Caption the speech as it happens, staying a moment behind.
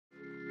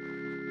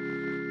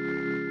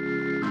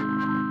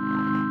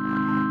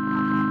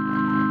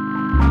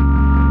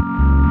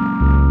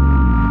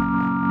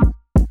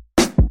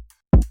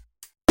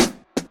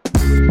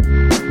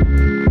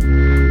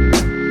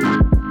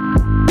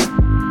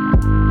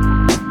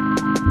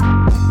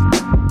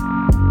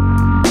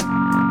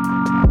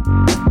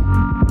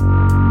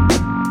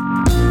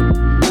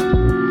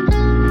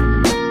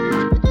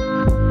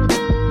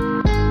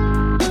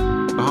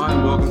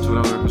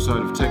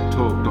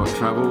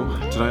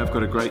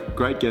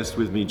great guest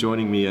with me,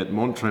 joining me at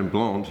Mont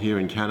Tremblant here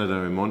in Canada,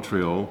 in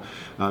Montreal,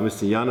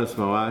 Mr. Yannis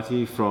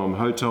Moati from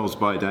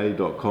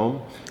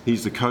HotelsByDay.com.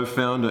 He's the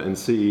co-founder and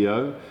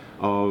CEO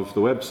of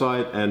the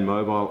website and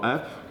mobile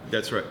app.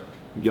 That's right.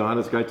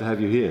 Yannis, great to have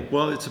you here.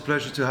 Well, it's a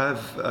pleasure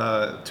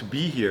to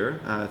be here.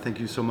 Thank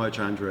you so much,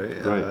 Andre.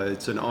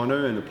 It's an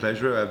honor and a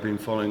pleasure. I've been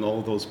following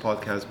all those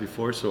podcasts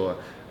before, so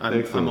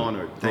I'm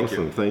honored. Thank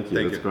you. Thank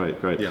you. That's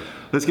great. Yeah.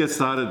 Let's get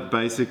started.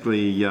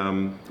 Basically,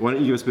 why don't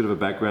you give us a bit of a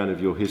background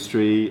of your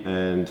history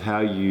and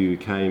how you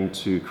came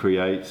to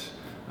create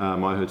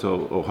My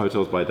Hotel or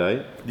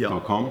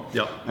HotelsByDay.com.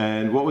 Yeah.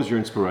 And what was your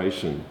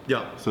inspiration?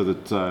 Yeah. So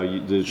that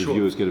the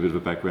viewers get a bit of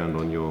a background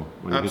on your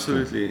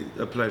history. Absolutely,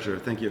 a pleasure.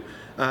 Thank you.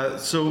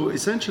 So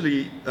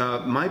essentially,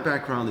 my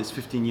background is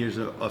 15 years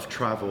of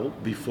travel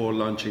before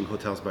launching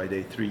Hotels by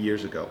Day 3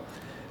 years ago,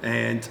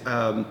 and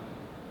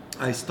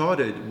I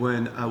started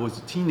when I was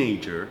a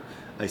teenager.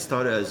 I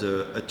started as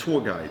a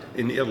tour guide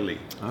in Italy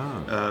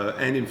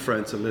and in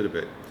France a little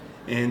bit,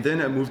 and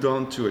then I moved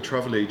on to a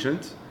travel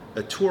agent,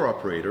 a tour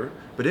operator,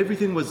 but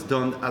everything was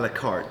done a la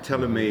carte,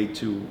 tailor-made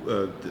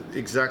to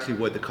exactly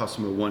what the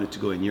customer wanted to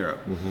go in Europe.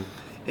 Mm-hmm.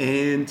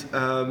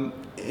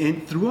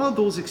 And throughout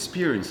those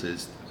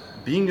experiences,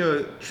 being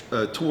a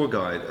tour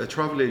guide, a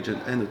travel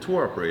agent, and a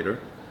tour operator,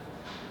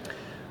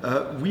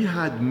 we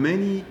had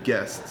many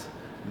guests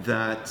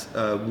that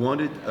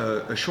wanted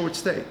a short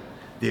stay.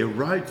 They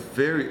arrived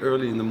very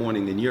early in the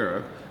morning in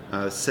Europe,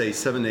 say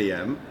 7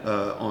 a.m.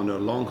 On a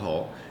long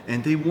haul,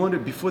 and they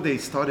wanted, before they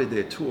started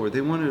their tour,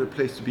 they wanted a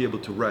place to be able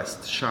to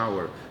rest,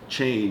 shower,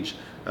 change,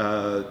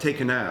 take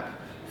a nap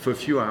for a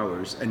few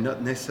hours, and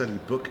not necessarily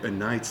book a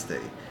night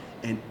stay.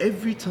 And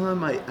every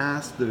time I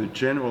asked the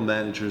general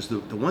managers,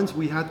 the ones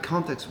we had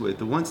contacts with,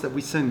 the ones that we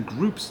send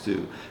groups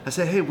to, I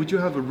said, hey, would you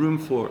have a room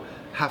for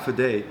half a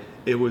day?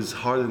 It was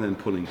harder than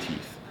pulling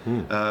teeth.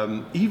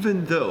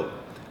 Even though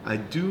I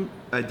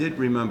did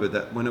remember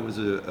that when I was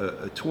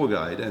a tour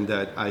guide and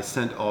that I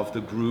sent off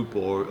the group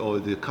or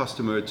the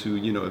customer to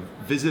a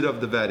visit of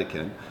the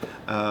Vatican,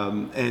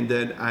 and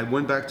then I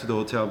went back to the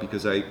hotel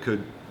because I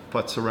could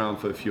putz around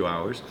for a few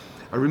hours.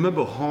 I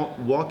remember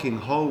walking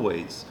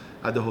hallways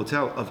at the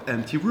hotel of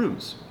empty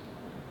rooms.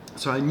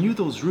 So I knew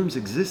those rooms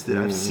existed.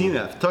 I've seen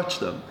it, I've touched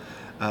them,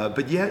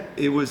 but yet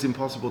it was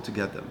impossible to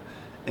get them.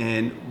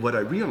 And what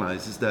I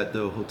realized is that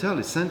the hotel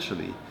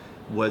essentially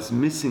was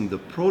missing the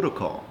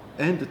protocol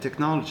and the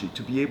technology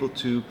to be able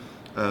to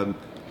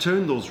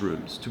turn those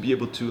rooms, to be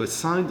able to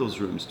assign those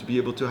rooms, to be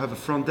able to have a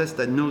front desk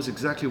that knows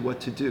exactly what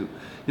to do.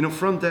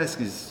 Front desk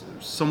is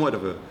somewhat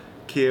of a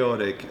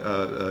chaotic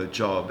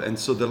job, and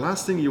so the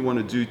last thing you want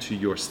to do to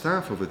your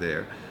staff over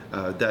there,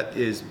 that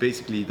is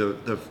basically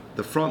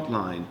the front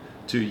line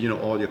to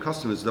all your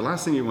customers, the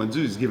last thing you want to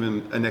do is give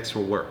them an extra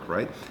work,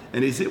 right?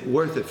 And is it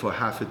worth it for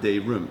half a day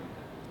room?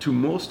 To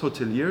most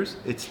hoteliers,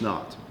 it's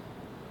not,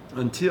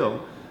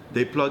 until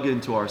they plug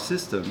into our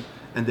system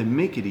and they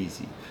make it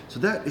easy. So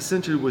that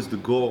essentially was the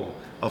goal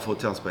of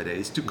Hotels by Day,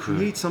 is to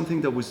create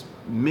something that was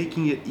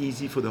making it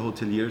easy for the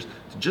hoteliers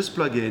to just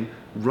plug in,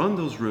 run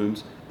those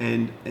rooms,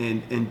 and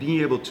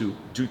being able to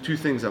do two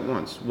things at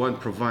once. One,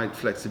 provide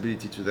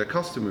flexibility to their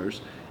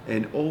customers,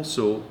 and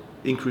also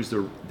increase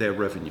their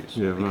revenues.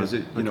 Because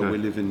we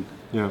live in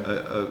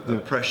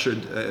a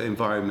pressured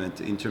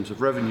environment in terms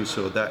of revenue,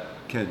 so that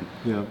can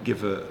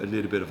give a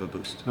little bit of a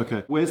boost.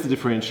 Okay. Where's the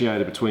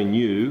differentiator between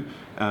you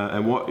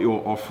and what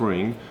you're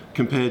offering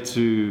compared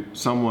to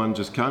someone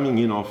just coming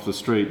in off the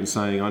street and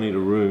saying, I need a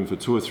room for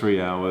 2 or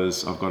 3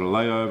 hours, I've got a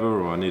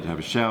layover, or I need to have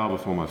a shower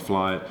before my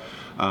flight?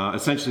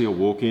 Essentially a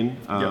walk-in,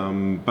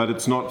 but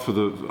it's not for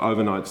the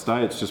overnight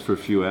stay, it's just for a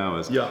few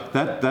hours.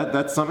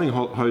 That's something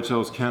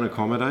hotels can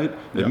accommodate.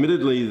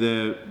 Admittedly,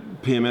 their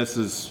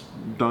PMSs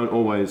don't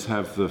always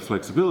have the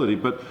flexibility,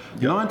 but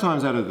 9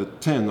 times out of the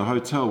 10, the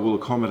hotel will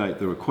accommodate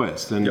the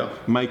request and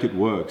make it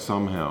work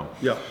somehow.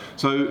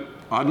 So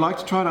I'd like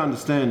to try to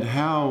understand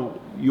how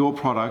your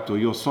product or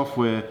your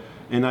software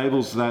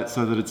enables that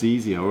so that it's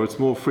easier, or it's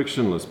more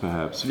frictionless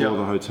perhaps for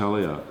the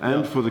hotelier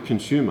and for the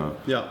consumer.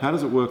 How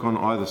does it work on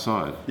either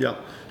side?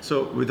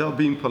 So without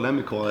being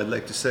polemical, I'd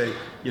like to say,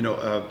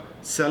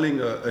 selling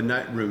a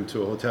night room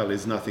to a hotel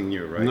is nothing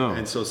new, right? No.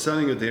 And so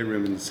selling a day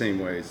room in the same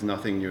way is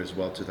nothing new as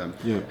well to them.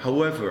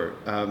 However,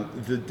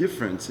 the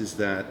difference is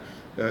that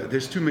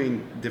there's two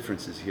main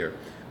differences here.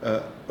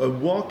 A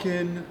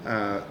walk-in,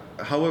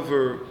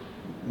 however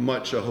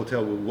much a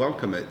hotel will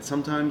welcome it,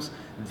 sometimes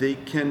they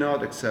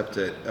cannot accept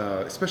it,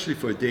 especially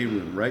for a day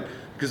room, right?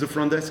 Because the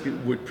front desk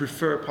would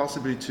prefer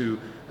possibly to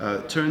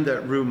turn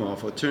that room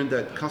off or turn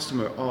that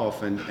customer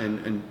off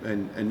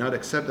and not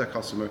accept that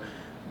customer,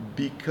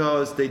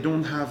 because they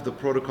don't have the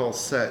protocol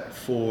set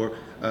for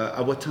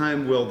at what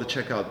time will the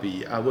checkout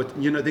be,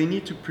 they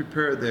need to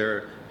prepare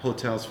their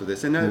hotels for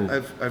this. And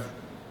I've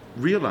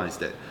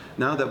realized it.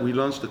 Now that we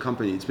launched the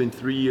company, it's been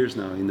 3 years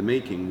now in the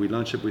making. We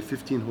launched it with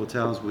 15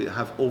 hotels. We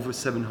have over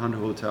 700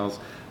 hotels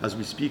as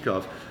we speak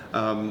of.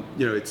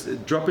 It's a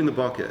drop in the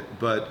bucket,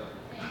 but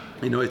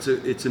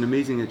it's an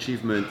amazing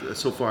achievement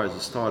so far as a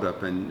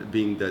startup, and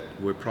being that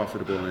we're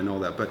profitable and all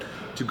that. But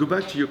to go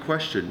back to your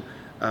question,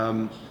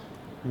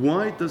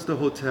 why does the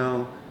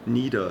hotel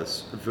need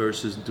us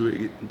versus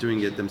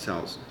doing it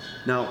themselves?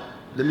 Now,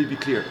 let me be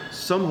clear.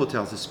 Some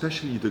hotels,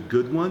 especially the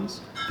good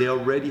ones, they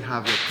already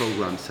have their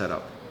program set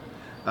up.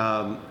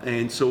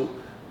 And so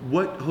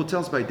what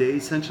HotelsByDay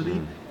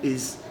essentially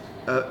is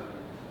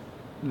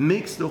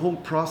makes the whole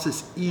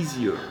process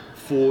easier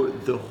for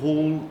the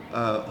whole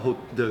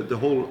the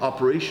whole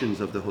operations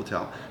of the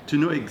hotel to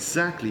know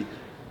exactly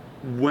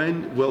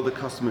when will the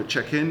customer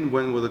check in,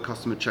 when will the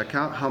customer check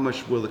out, how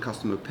much will the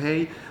customer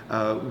pay,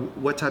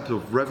 what type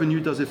of revenue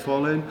does it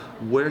fall in,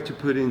 where to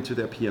put it into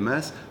their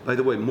PMS. By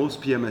the way,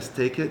 most PMS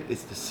take it,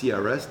 it's the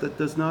CRS that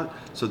does not.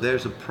 So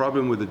there's a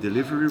problem with the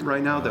delivery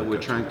right now that we're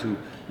trying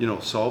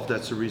to solve.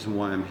 That's the reason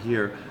why I'm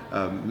here.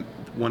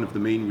 One of the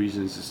main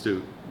reasons is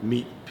to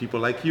meet people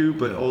like you,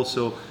 but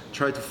also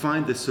try to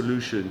find the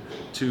solution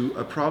to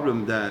a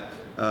problem that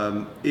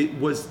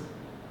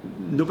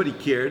nobody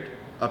cared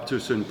up to a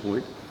certain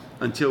point,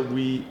 until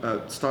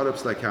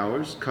startups like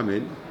ours come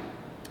in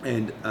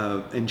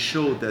and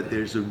show that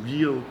there's a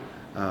real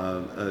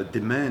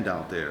demand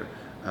out there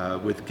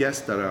with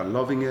guests that are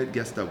loving it,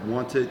 guests that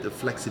want it. The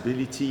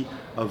flexibility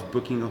of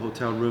booking a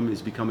hotel room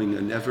is becoming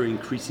an ever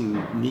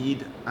increasing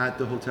need at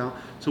the hotel.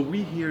 So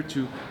we're here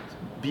to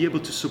be able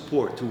to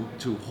support,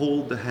 to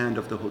hold the hand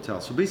of the hotel.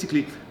 So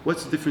basically,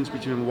 what's the difference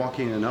between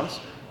walking and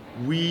us?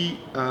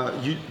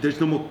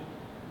 There's no more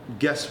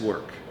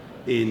guesswork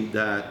in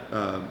that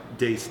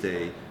day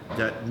stay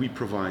that we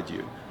provide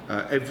you.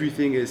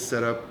 Everything is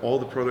set up, all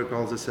the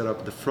protocols are set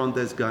up, the front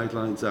desk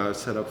guidelines are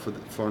set up for the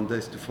front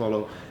desk to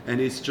follow,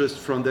 and it's just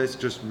front desk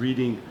just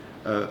reading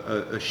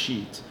a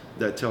sheet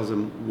that tells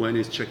them when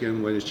is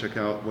check-in, when is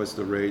check-out, what's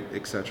the rate,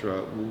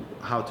 etc.,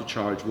 how to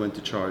charge, when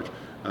to charge,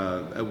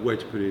 where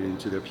to put it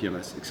into their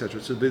PMS,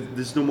 etc. So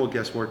there's no more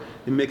guesswork.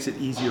 It makes it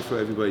easier for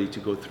everybody to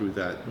go through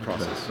that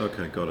process.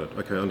 Okay, got it.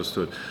 Okay,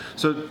 understood.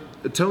 So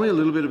tell me a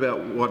little bit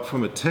about what,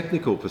 from a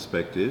technical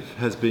perspective,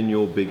 has been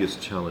your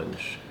biggest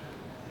challenge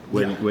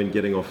when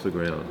getting off the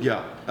ground.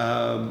 Yeah,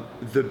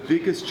 the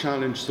biggest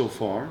challenge so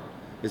far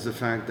is the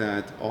fact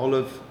that all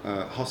of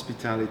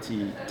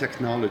hospitality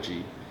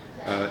technology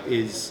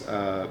is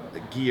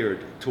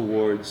geared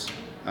towards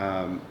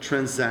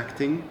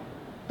transacting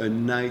a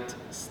night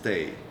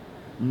stay.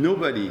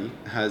 Nobody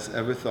has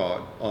ever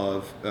thought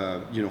of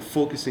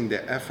focusing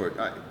their effort.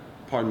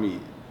 Pardon me,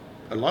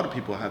 a lot of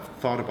people have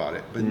thought about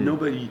it, but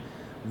nobody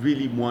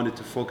really wanted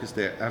to focus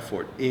their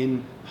effort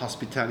in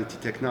hospitality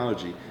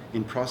technology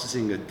in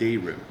processing a day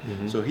room.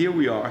 So here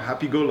we are,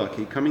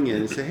 happy-go-lucky, coming in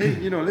and say,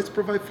 hey, let's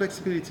provide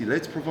flexibility.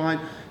 Let's provide,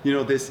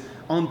 this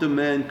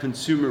on-demand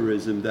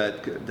consumerism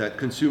that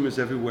consumers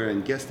everywhere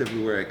and guests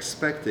everywhere are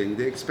expecting.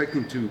 They're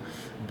expecting to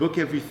book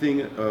everything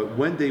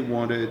when they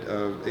want it.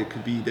 It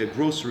could be their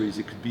groceries.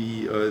 It could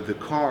be the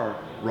car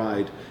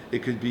ride.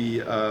 It could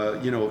be,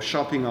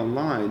 shopping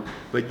online.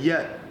 But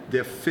yet,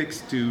 they're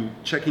fixed to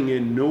checking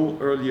in no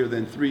earlier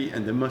than 3,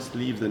 and they must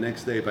leave the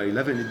next day by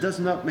 11. It does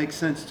not make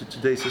sense to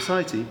today's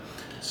society.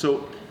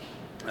 So,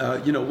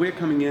 we're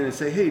coming in and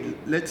say, hey,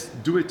 let's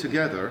do it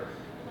together.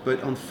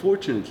 But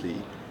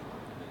unfortunately,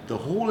 the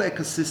whole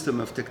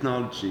ecosystem of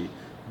technology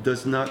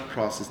does not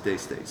process day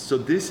stays. So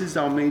this is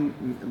our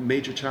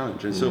major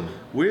challenge. And so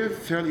we're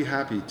fairly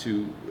happy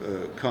to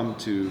come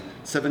to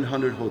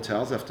 700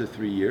 hotels after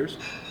 3 years.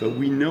 But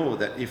we know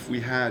that if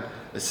we had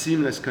a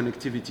seamless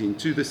connectivity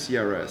into the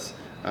CRS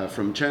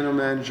from channel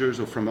managers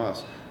or from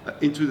us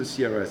into the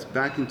CRS,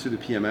 back into the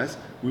PMS,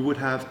 we would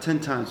have 10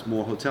 times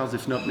more hotels,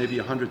 if not maybe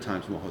 100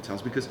 times more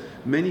hotels, because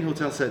many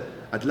hotels said,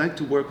 I'd like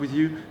to work with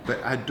you,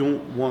 but I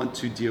don't want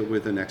to deal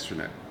with an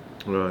extranet.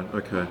 Right,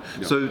 okay.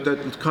 Yeah. So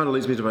that kind of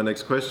leads me to my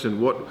next question.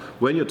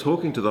 When you're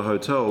talking to the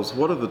hotels,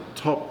 what are the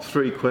top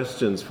 3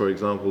 questions, for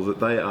example,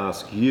 that they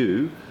ask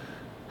you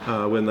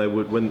when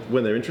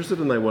they're interested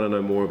and they want to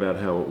know more about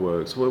how it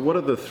works? Well, what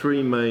are the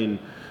 3 main,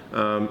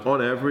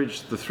 on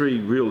average, the 3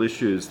 real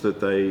issues that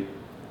they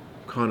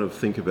kind of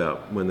think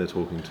about when they're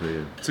talking to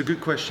you? It's a good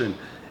question.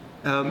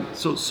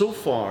 So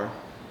far,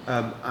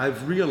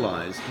 we've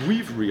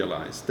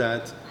realized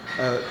that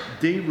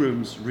day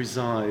rooms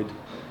reside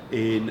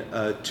in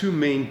 2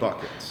 main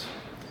buckets.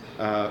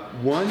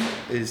 One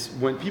is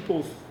when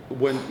people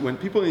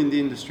in the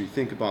industry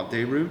think about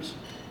day rooms,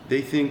 they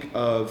think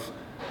of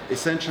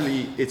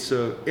essentially it's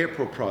an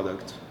airport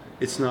product.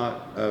 It's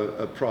not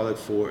a product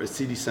for a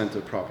city center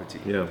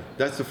property. Yeah.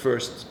 That's the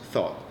first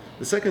thought.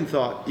 The second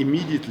thought,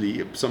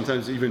 immediately,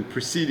 sometimes even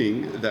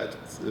preceding that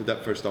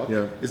first thought,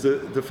 is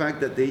the fact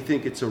that they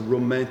think it's a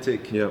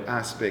romantic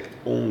aspect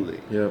only.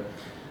 Yeah.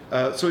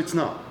 So it's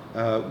not.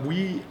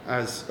 We,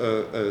 as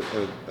a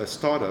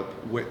startup,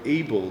 were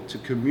able to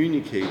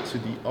communicate to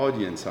the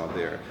audience out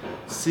there,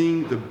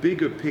 seeing the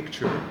bigger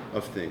picture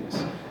of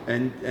things,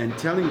 and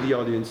telling the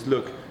audience,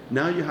 look,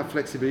 now you have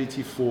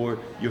flexibility for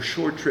your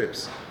short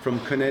trips from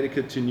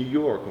Connecticut to New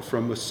York, or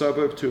from a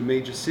suburb to a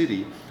major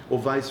city, or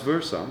vice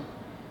versa.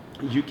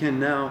 You can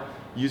now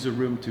use a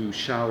room to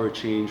shower,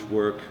 change,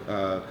 work,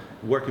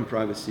 work in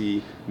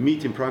privacy,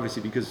 meet in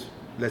privacy, because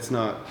let's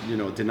not,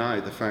 deny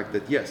the fact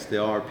that yes,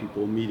 there are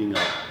people meeting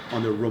up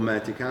on the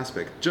romantic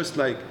aspect, just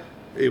like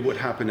it would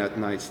happen at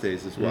night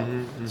stays as well.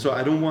 So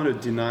I don't want to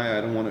deny,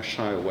 I don't want to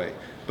shy away.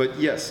 But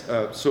yes,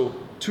 so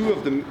two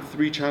of the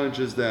three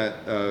challenges that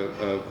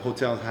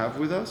hotels have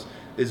with us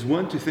is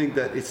one, to think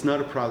that it's not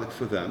a product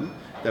for them.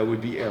 That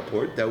would be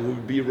airport, that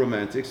would be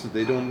romantic, so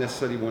they don't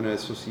necessarily want to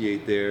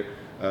associate their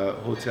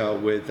hotel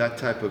with that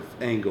type of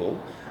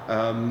angle.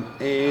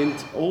 And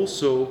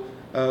also,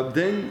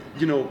 then,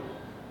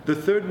 the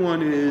third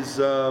one is,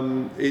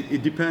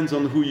 it depends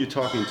on who you're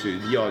talking to,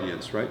 the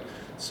audience, right?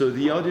 So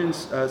the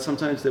audience,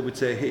 sometimes they would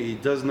say, hey,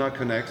 it does not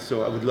connect,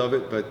 so I would love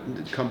it, but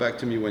come back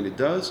to me when it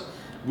does.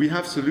 We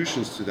have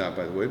solutions to that,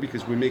 by the way,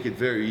 because we make it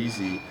very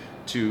easy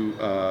to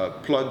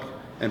plug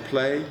and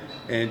play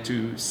and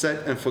to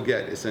set and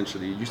forget,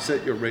 essentially. You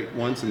set your rate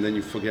once and then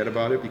you forget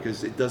about it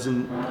because it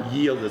doesn't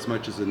yield as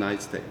much as a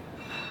night stay.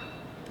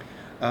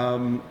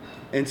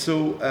 And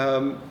so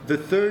the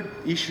third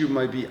issue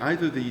might be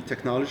either the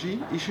technology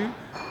issue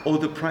or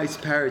the price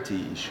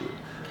parity issue,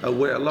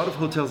 where a lot of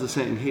hotels are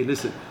saying, hey,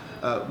 listen,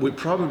 we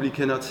probably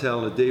cannot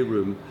sell a day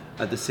room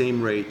at the same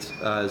rate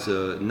as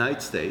a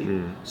night stay.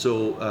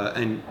 So,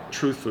 and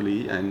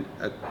truthfully, and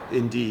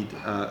indeed,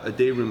 a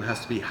day room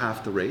has to be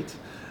half the rate.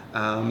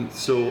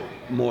 So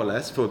more or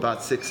less for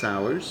about 6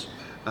 hours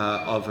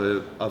of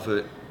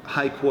a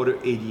high quarter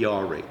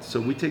ADR rate. So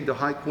we take the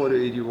high quarter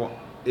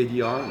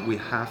ADR, we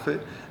half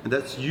it, and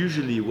that's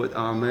usually what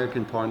our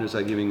American partners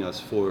are giving us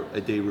for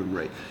a day room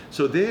rate.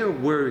 So they're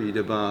worried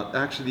about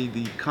actually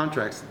the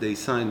contracts that they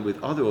sign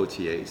with other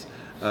OTAs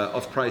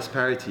of price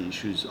parity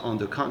issues on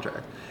the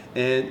contract.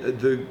 And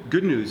the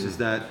good news is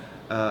that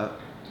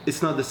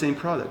it's not the same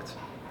product.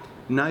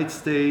 Night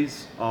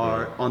stays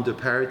are under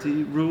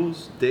parity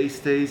rules. Day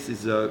stays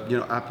is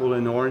apple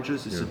and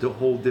oranges. It's a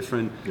whole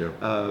different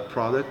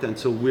product, and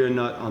so we're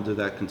not under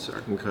that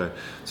concern. Okay.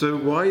 So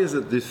why is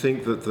it you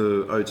think that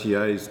the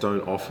OTAs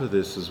don't offer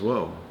this as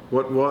well?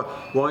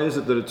 Why is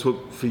it that it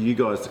took for you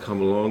guys to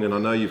come along? And I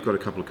know you've got a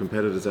couple of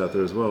competitors out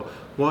there as well.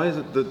 Why is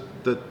it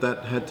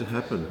that had to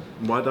happen?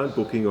 Why don't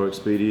Booking or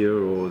Expedia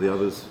or the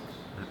others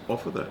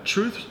offer that?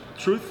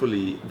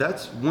 Truthfully,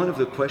 that's one of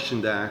the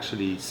questions that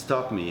actually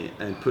stopped me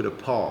and put a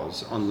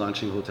pause on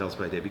launching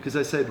HotelsByDay, because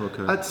I said,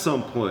 at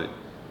some point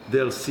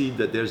they'll see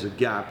that there's a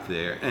gap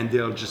there and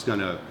they're just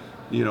gonna,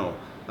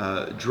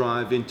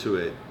 drive into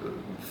it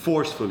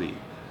forcefully.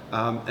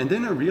 And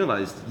then I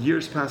realized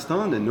years passed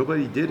on and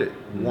nobody did it.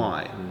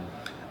 Why?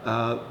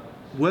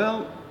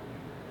 Well,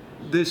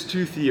 there's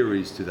two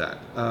theories to that.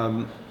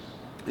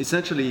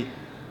 Essentially,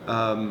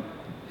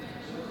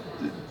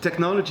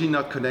 technology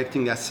not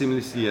connecting as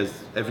seamlessly as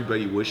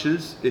everybody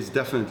wishes is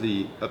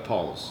definitely a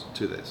pause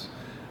to this.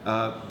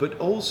 But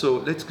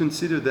also, let's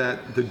consider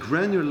that the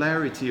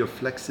granularity of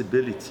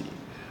flexibility,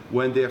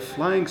 when they're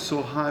flying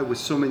so high with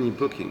so many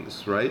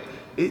bookings, right?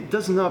 It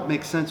does not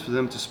make sense for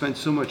them to spend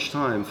so much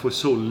time for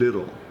so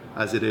little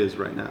as it is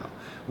right now.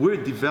 We're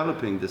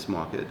developing this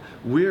market.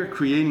 We're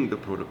creating the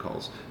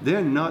protocols.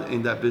 They're not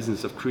in that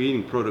business of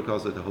creating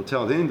protocols at the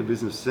hotel. They're in the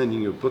business of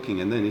sending you a booking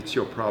and then it's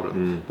your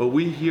problem. But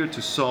we're here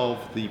to solve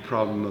the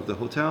problem of the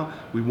hotel.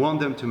 We want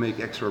them to make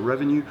extra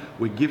revenue.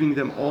 We're giving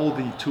them all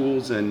the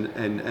tools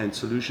and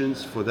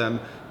solutions for them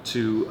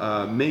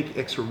to make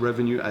extra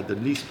revenue at the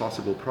least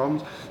possible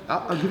problems.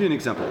 I'll give you an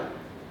example.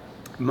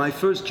 My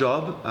first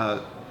job,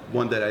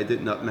 one that I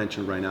did not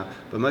mention right now,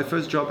 but my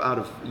first job out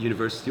of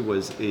university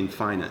was in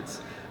finance.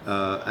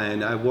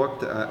 And I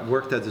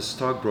worked as a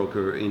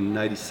stockbroker in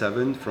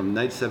 '97, from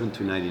 '97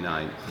 to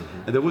 '99.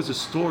 And there was a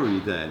story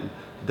then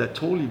that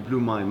totally blew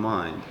my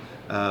mind.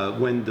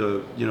 When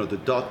the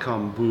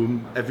dot-com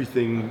boom,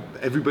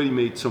 everybody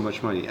made so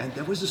much money. And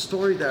there was a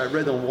story that I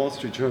read on Wall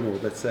Street Journal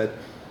that said,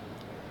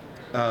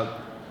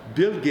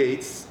 Bill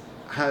Gates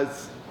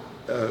has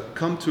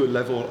come to a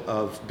level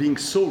of being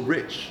so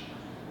rich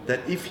that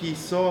if he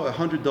saw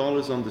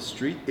 $100 on the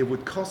street, it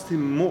would cost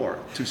him more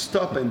to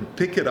stop and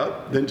pick it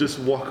up than just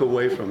walk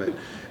away from it.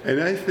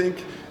 And I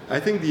think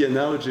the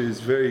analogy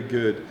is very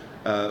good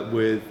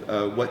with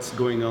what's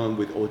going on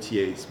with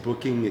OTAs,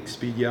 Booking,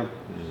 Expedia.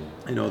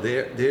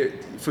 They're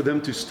for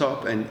them to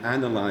stop and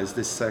analyze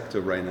this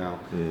sector right now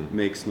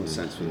makes no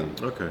sense for them.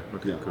 Okay,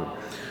 cool.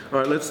 All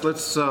right, let's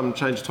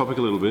change topic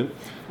a little bit.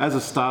 As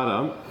a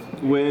startup,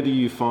 where do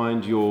you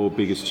find your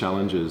biggest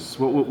challenges?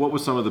 What were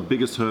some of the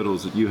biggest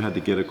hurdles that you had to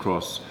get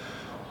across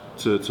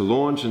to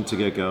launch and to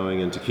get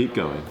going and to keep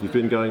going? You've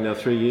been going now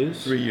 3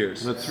 years? 3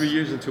 years. That's 3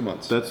 years and 2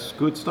 months. That's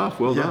good stuff.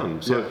 Well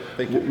done. So,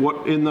 thank you.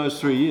 What in those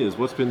 3 years?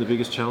 What's been the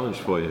biggest challenge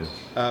for you?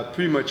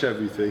 Pretty much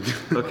everything.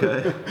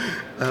 Okay.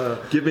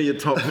 Give me your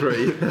top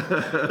three.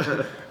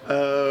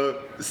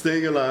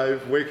 Staying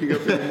alive, waking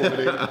up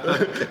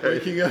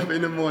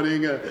in the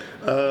morning,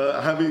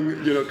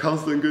 having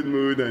constant good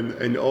mood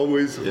and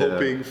always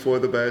hoping for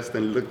the best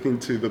and looking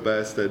to the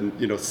best and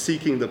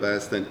seeking the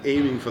best and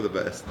aiming for the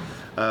best.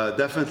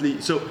 Definitely.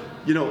 So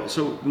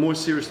more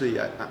seriously,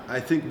 I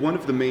think one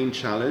of the main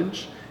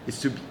challenge is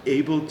to be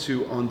able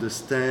to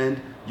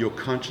understand your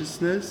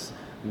consciousness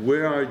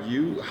where are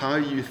you, how are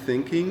you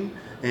thinking,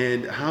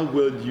 and how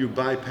will you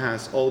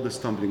bypass all the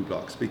stumbling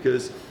blocks?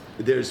 Because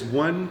there's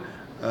one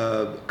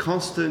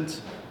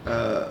constant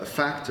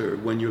factor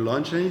when you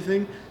launch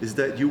anything, is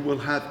that you will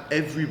have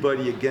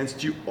everybody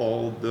against you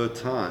all the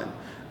time,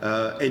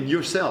 and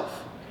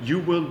yourself. You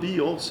will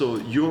be also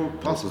your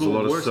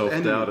possible worst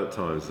enemy. There's a lot of self-doubt at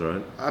times,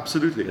 right?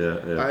 Absolutely.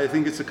 Yeah. I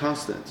think it's a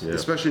constant, Yeah.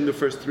 especially in the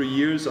first 3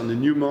 years on the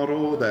new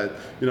model that,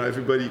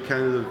 everybody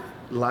kind of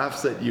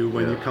laughs at you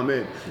when you come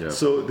in. Yeah.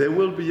 So there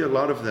will be a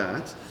lot of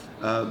that.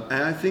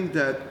 And I think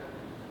that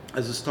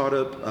as a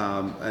startup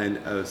and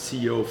a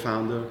CEO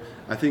founder,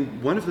 I think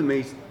one of the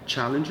main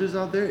challenges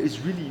out there is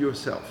really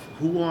yourself.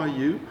 Who are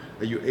you?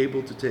 Are you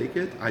able to take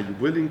it? Are you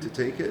willing to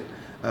take it?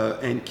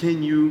 And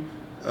can you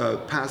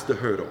pass the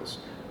hurdles?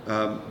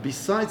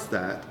 Besides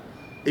that,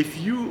 if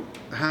you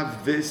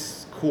have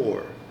this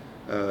core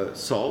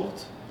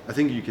solved, I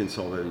think you can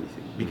solve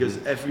anything, because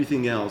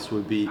everything else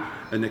would be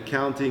an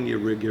accounting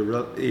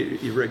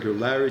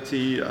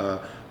irregularity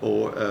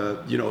or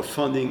a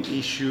funding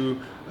issue,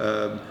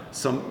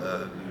 some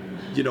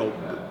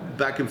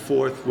back and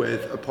forth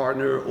with a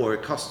partner or a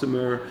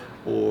customer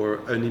or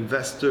an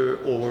investor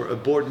or a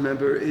board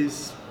member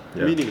is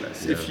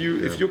meaningless. Yeah. If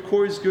your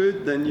core is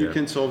good, then you Yeah.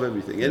 can solve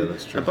everything. Yeah,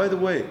 that's true. And by the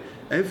way,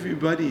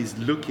 everybody is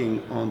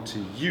looking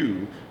onto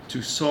you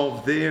to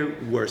solve their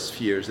worst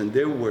fears and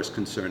their worst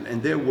concern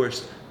and their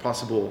worst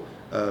possible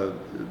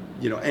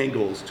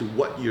angles to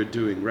what you're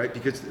doing, right?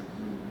 Because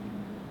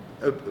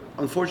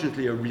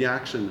unfortunately, a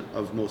reaction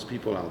of most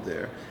people out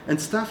there, and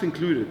staff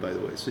included, by the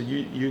way. So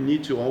you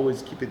need to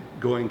always keep it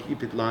going,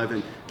 keep it live,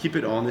 and keep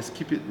it honest,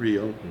 keep it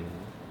real,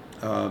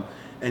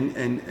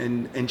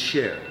 and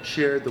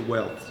share the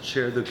wealth,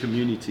 share the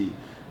community,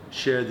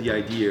 share the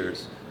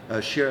ideas,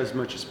 share as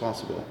much as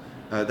possible.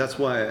 That's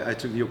why I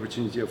took the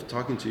opportunity of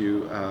talking to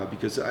you,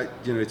 because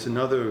it's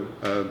another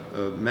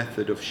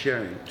method of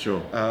sharing.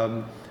 Sure.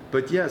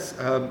 But yes,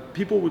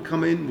 people will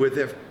come in with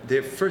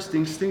their first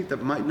instinct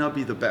that might not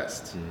be the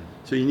best.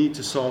 So you need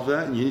to solve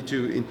that, and you need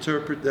to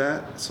interpret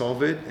that,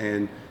 solve it,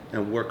 and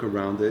work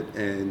around it,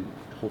 and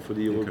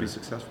hopefully you will be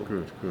successful.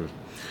 Good.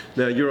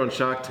 Now, you're on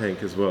Shark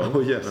Tank as well.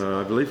 Oh, yes.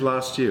 I believe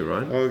last year,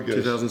 right? Oh, gosh.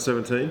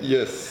 2017?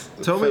 Yes.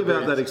 Tell me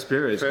about that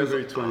experience.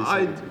 February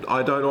 2017.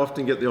 I don't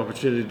often get the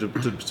opportunity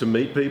to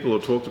meet people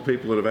or talk to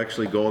people that have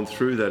actually gone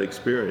through that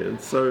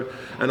experience. So,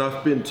 and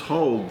I've been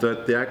told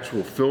that the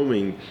actual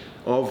filming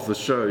of the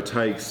show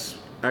takes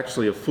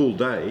actually a full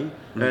day,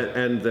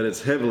 and that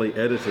it's heavily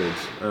edited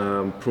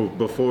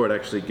before it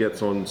actually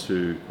gets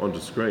onto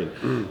screen.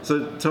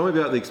 So tell me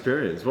about the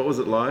experience. What was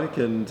it like,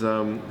 and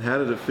how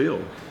did it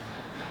feel?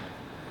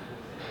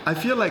 I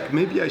feel like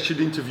maybe I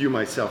should interview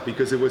myself,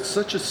 because it was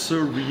such a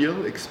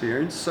surreal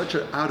experience, such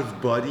an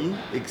out-of-body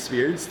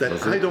experience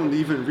that I don't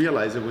even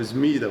realize it was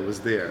me that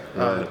was there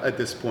at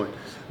this point.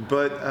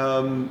 But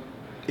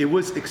it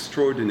was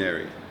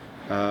extraordinary.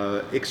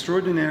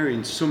 Extraordinary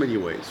in so many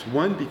ways.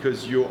 One,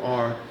 because you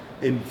are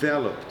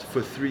enveloped for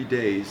 3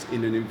 days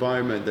in an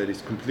environment that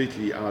is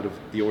completely out of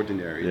the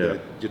ordinary, that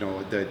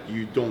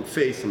you don't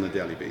face on a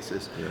daily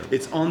basis.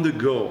 It's on the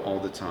go all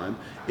the time.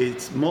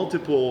 It's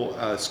multiple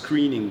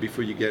screening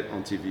before you get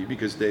on TV,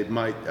 because they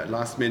might at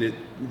last minute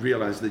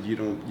realize that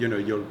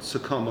you'll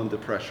succumb under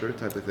pressure,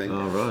 type of thing.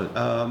 Oh,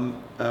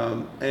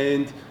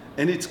 right.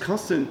 And it's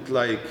constant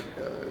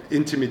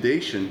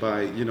intimidation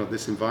by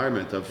this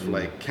environment of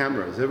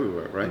cameras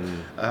everywhere, right?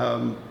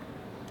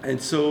 And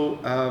so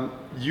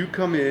you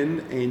come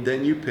in and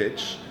then you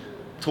pitch,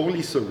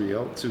 totally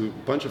surreal, to a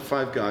bunch of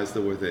 5 guys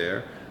that were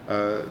there,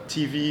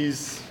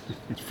 TVs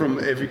from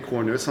every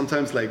corner,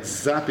 sometimes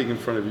zapping in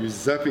front of you,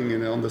 zapping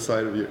on the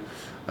side of you.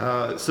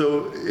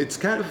 So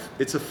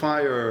it's a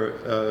fire,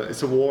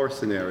 it's a war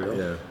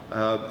scenario,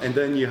 and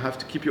then you have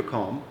to keep your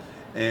calm.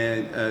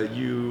 And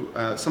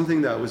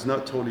something that I was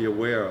not totally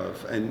aware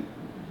of. And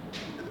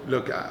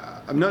look,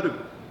 I'm not a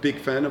big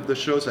fan of the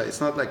show, so it's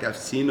not like I've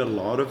seen a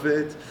lot of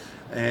it.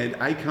 And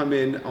I come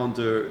in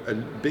under a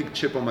big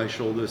chip on my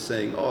shoulder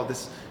saying, oh,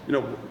 this,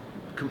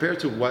 compared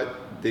to what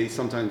they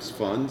sometimes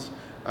fund,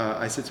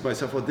 I said to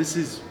myself, well, this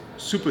is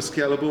super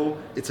scalable.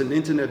 It's an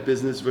internet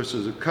business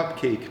versus a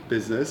cupcake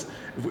business.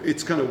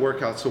 It's going to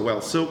work out so well.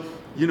 So,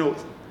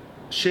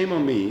 shame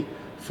on me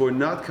for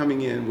not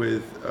coming in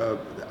with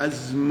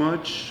as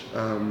much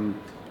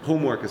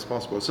homework as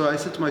possible. So I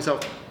said to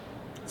myself,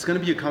 it's going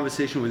to be a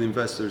conversation with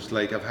investors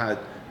like I've had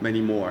many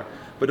more.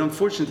 But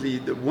unfortunately,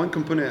 the one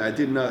component I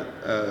did not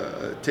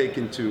take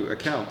into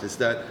account is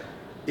that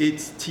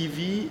it's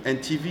TV, and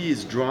TV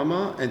is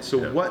drama. And so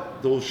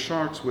what those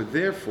sharks were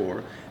there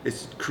for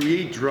is to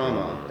create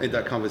drama in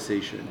that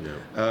conversation.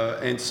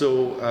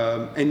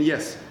 And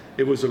yes,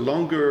 it was a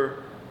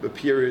longer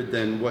period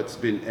than what's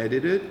been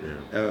edited,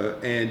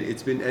 and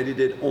it's been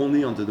edited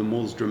only under the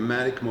most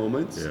dramatic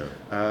moments,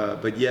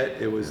 but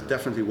yet it was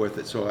definitely worth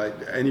it. So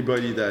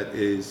anybody that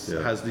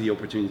has the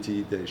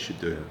opportunity, they should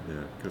do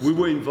it. We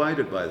were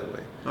invited, by the way.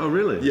 Oh,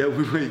 really? Yeah,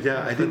 we were.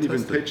 Yeah, I didn't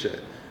even pitch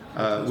it.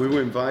 We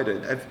were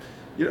invited.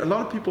 A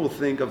lot of people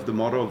think of the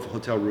model of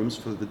hotel rooms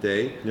for the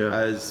day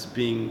as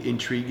being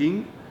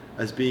intriguing,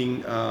 as being,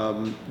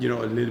 you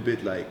know, a little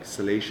bit like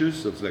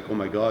salacious. So it's like, oh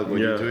my God,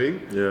 what are you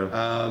doing?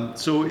 Yeah.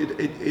 So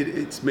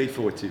it's made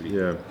for TV.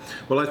 Yeah.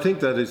 Well, I think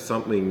that is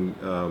something,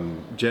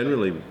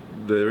 generally,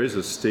 there is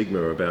a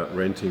stigma about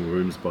renting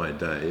rooms by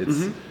day.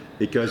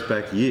 It goes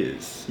back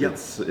years. Yeah.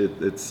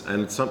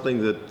 And it's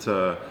something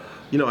that,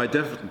 you know, I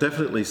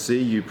definitely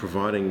see you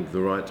providing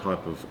the right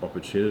type of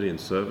opportunity and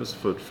service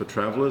for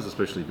travelers,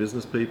 especially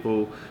business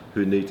people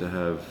who need to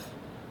have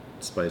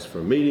space for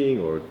a meeting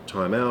or a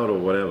time out or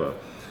whatever.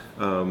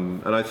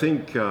 And I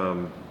think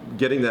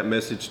getting that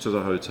message to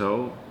the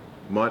hotel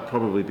might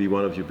probably be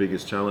one of your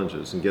biggest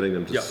challenges, and getting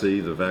them to see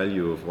the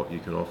value of what you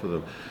can offer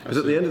them. Because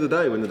at the end of the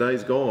day, when the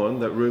day's gone,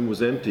 that room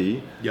was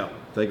empty,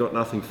 they got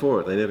nothing for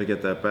it. They never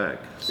get that back.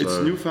 So, it's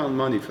newfound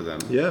money for them.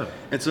 Yeah.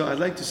 And so I'd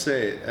like to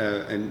say,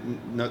 and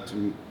not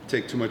to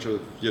take too much of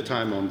your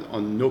time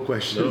on no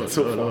question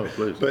so far,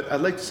 please. but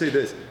I'd like to say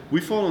this. We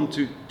fall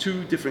into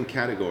two different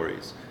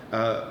categories.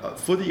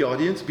 For the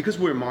audience, because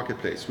we're a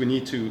marketplace, we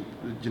need to,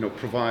 you know,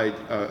 provide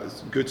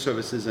good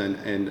services and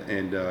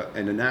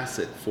an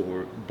asset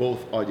for both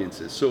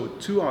audiences. So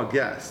to our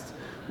guests,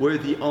 we're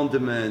the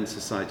on-demand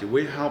society.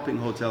 We're helping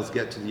hotels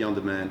get to the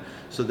on-demand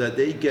so that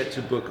they get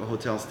to book a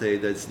hotel stay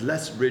that's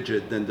less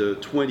rigid than the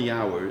 20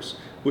 hours,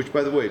 which,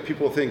 by the way,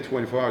 people think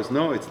 24 hours.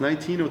 No, it's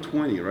 19 or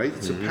 20, right?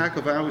 It's a pack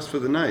of hours for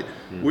the night.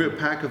 We're a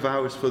pack of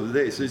hours for the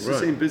day. So it's the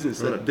same business,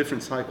 a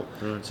different cycle.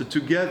 So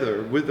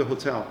together with the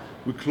hotel,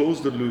 we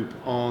close the loop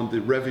on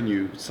the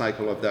revenue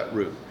cycle of that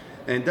room.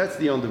 And that's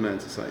the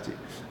on-demand society.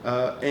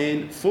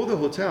 And for the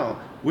hotel,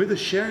 we're the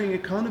sharing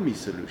economy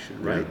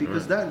solution, right?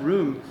 Because that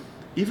room,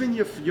 even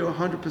if you're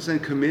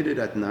 100% committed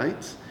at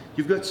night,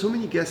 you've got so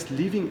many guests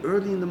leaving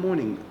early in the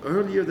morning,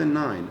 earlier than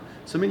 9,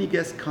 so many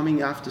guests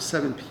coming after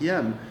 7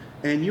 p.m.,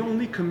 and you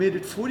only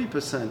committed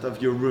 40%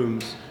 of your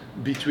rooms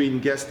between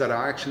guests that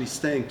are actually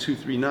staying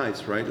 2-3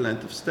 nights, right,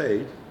 length of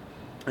stay.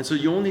 And so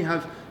you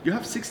have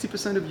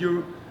 60% of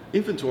your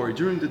inventory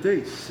during the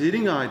day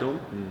sitting idle,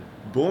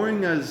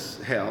 boring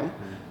as hell,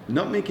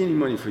 not making any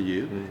money for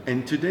you.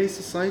 And today's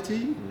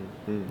society,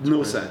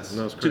 no sense.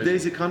 No,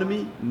 today's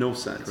economy, no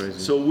sense. Crazy.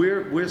 So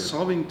we're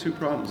solving two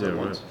problems at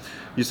once. Right.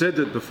 You said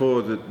that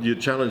before that your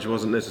challenge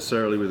wasn't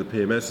necessarily with the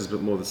PMSs,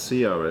 but more the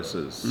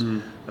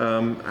CRSs.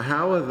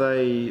 How are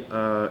they,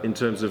 in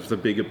terms of the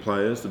bigger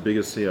players, the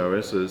bigger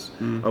CRSs?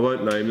 I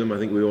won't name them, I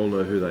think we all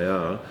know who they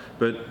are,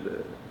 but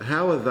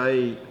how are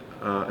they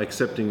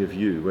accepting of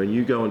you? When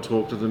you go and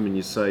talk to them and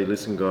you say,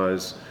 listen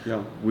guys,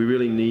 we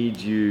really need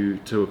you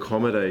to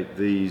accommodate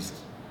these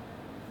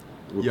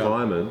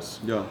requirements,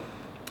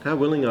 how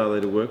willing are they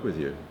to work with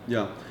you?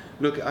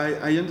 Look,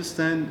 I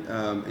understand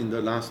in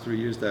the last 3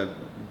 years that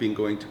I've been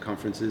going to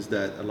conferences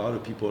that a lot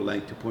of people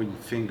like to point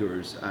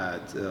fingers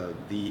at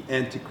the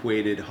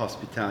antiquated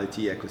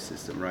hospitality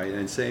ecosystem, right?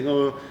 And saying,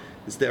 oh,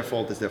 it's their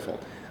fault, it's their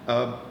fault.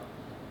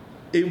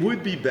 It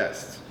would be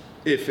best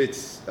if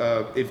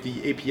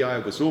the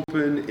API was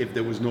open, if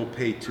there was no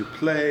pay to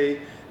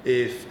play,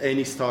 if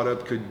any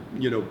startup could,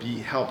 you know, be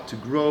helped to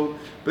grow.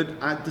 But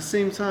at the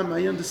same time,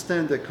 I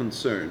understand their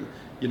concern.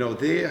 You know,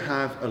 they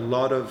have a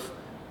lot of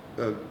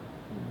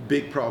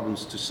big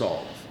problems to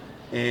solve,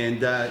 and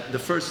that the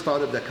first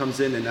startup that comes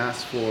in and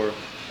asks for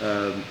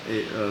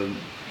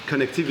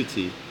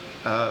connectivity,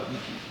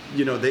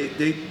 you know,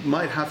 they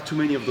might have too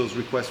many of those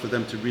requests for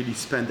them to really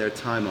spend their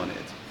time on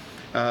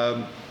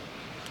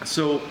it.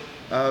 So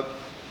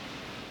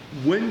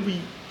when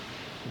we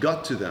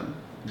got to them,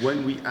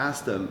 when we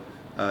asked them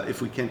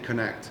if we can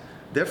connect,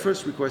 their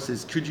first request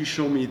is, could you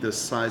show me the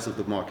size of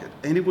the market?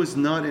 And it was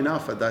not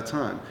enough at that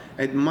time.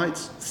 It might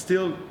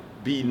still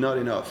be not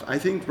enough. I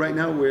think right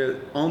now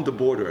we're on the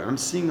border. I'm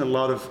seeing a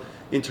lot of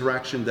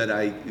interaction that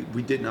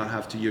we did not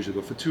have 2 years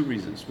ago for two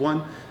reasons.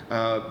 One,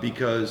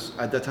 because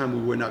at that time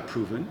we were not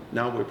proven.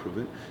 Now we're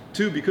proven.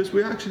 Two, because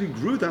we actually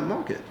grew that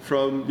market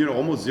from, you know,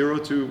 almost zero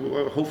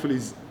to hopefully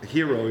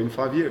hero in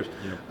 5 years.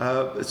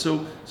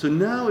 So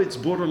now it's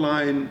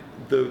borderline.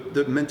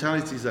 The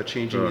mentalities are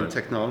changing in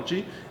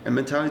technology, and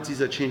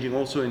mentalities are changing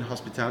also in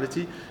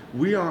hospitality.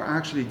 We are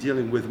actually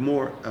dealing with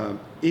more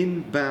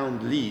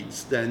inbound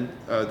leads than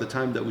the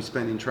time that we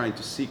spend in trying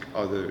to seek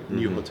other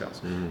new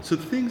hotels. So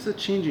things are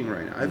changing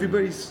right now.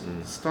 Everybody's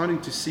starting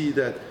to see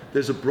that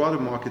there's a broader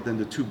market than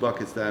the two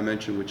buckets that I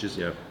mentioned, which is,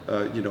 you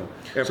know,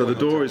 airport so the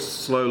door hotels. is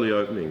slowly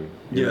opening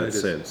in that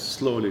sense.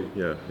 Slowly.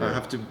 I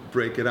have to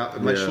break it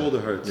out. My shoulder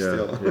hurts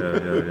still.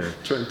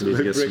 Trying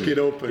to break it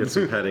open. Get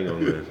some padding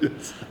on there.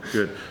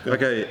 Good.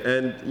 Okay,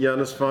 and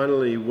Yannis,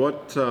 finally,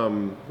 what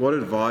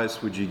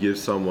advice would you give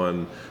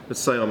someone? Let's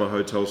say I'm a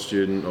hotel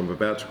student, I'm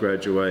about to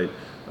graduate,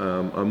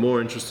 I'm more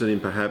interested in,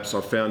 perhaps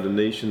I've found a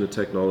niche in the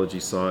technology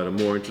side, I'm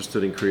more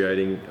interested in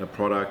creating a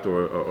product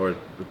or a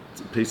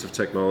piece of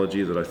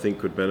technology that I think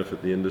could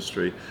benefit the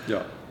industry.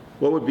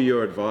 What would be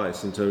your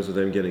advice in terms of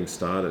them getting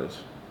started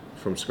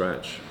from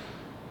scratch?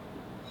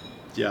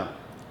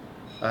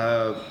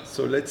 So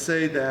let's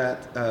say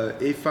that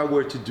if I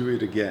were to do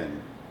it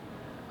again,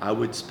 I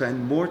would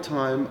spend more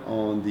time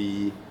on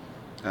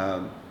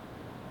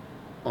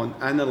on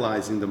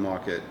analyzing the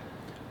market,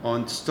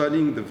 on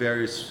studying the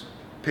various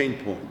pain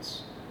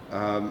points,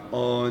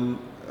 on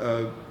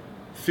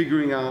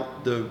figuring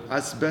out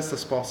as best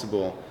as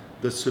possible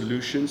the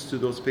solutions to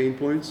those pain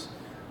points.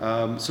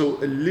 So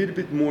a little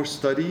bit more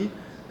study,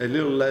 a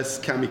little less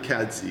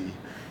kamikaze,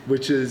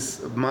 which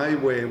is my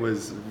way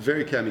was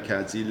very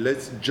kamikaze.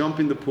 Let's jump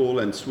in the pool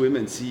and swim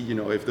and see,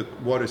 if the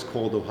water is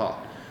cold or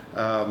hot.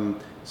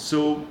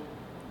 So,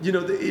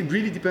 it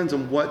really depends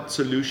on what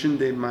solution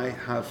they might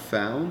have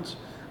found.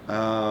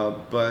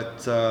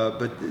 But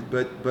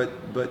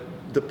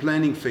the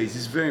planning phase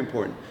is very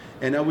important.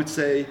 And I would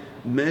say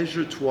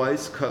measure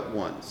twice, cut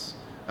once.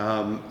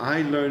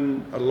 I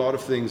learned a lot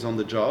of things on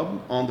the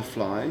job, on the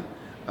fly.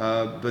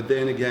 But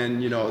then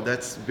again,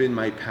 that's been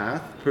my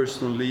path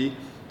personally.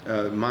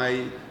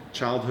 My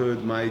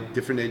childhood, my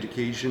different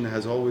education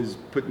has always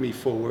put me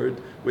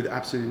forward with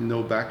absolutely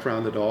no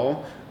background at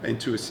all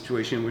into a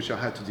situation in which I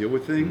had to deal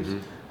with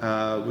things.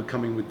 We're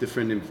coming with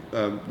different,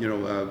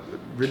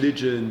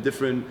 religion,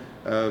 different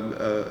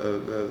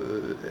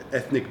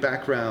ethnic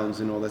backgrounds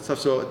and all that stuff.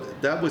 So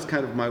that was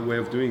kind of my way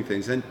of doing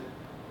things. And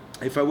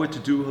if I were to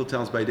do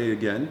Hotels by Day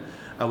again,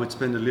 I would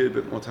spend a little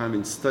bit more time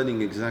in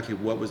studying exactly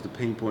what was the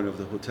pain point of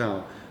the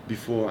hotel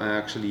before I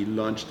actually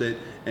launched it.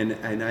 And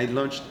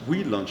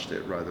we launched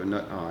it rather,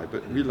 not I,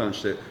 but we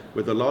launched it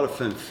with a lot of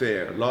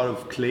fanfare, a lot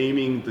of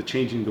claiming the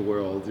changing the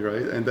world,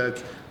 right? And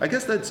I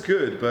guess that's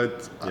good,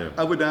 but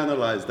I would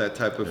analyze that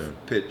type of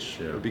pitch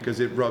because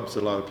it rubs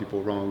a lot of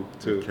people wrong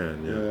too. It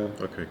can,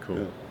 Okay,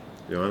 cool.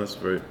 Yannis,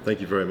 thank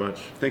you very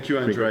much. Thank you,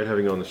 Andrew. It's been great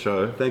having you on the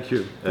show. Thank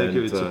you. Thank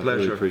you. It's a pleasure.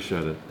 Really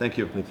appreciate it. Thank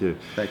you. Thank you.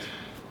 Thanks.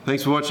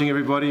 Thanks for watching,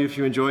 everybody. If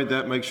you enjoyed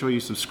that, make sure you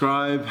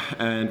subscribe.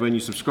 And when you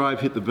subscribe,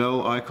 hit the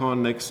bell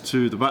icon next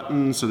to the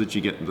button so that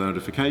you get the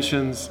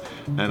notifications.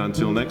 And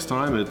until next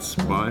time, it's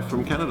bye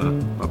from Canada.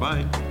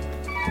 Bye-bye.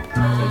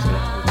 Thanks,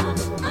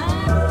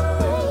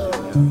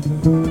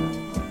 man.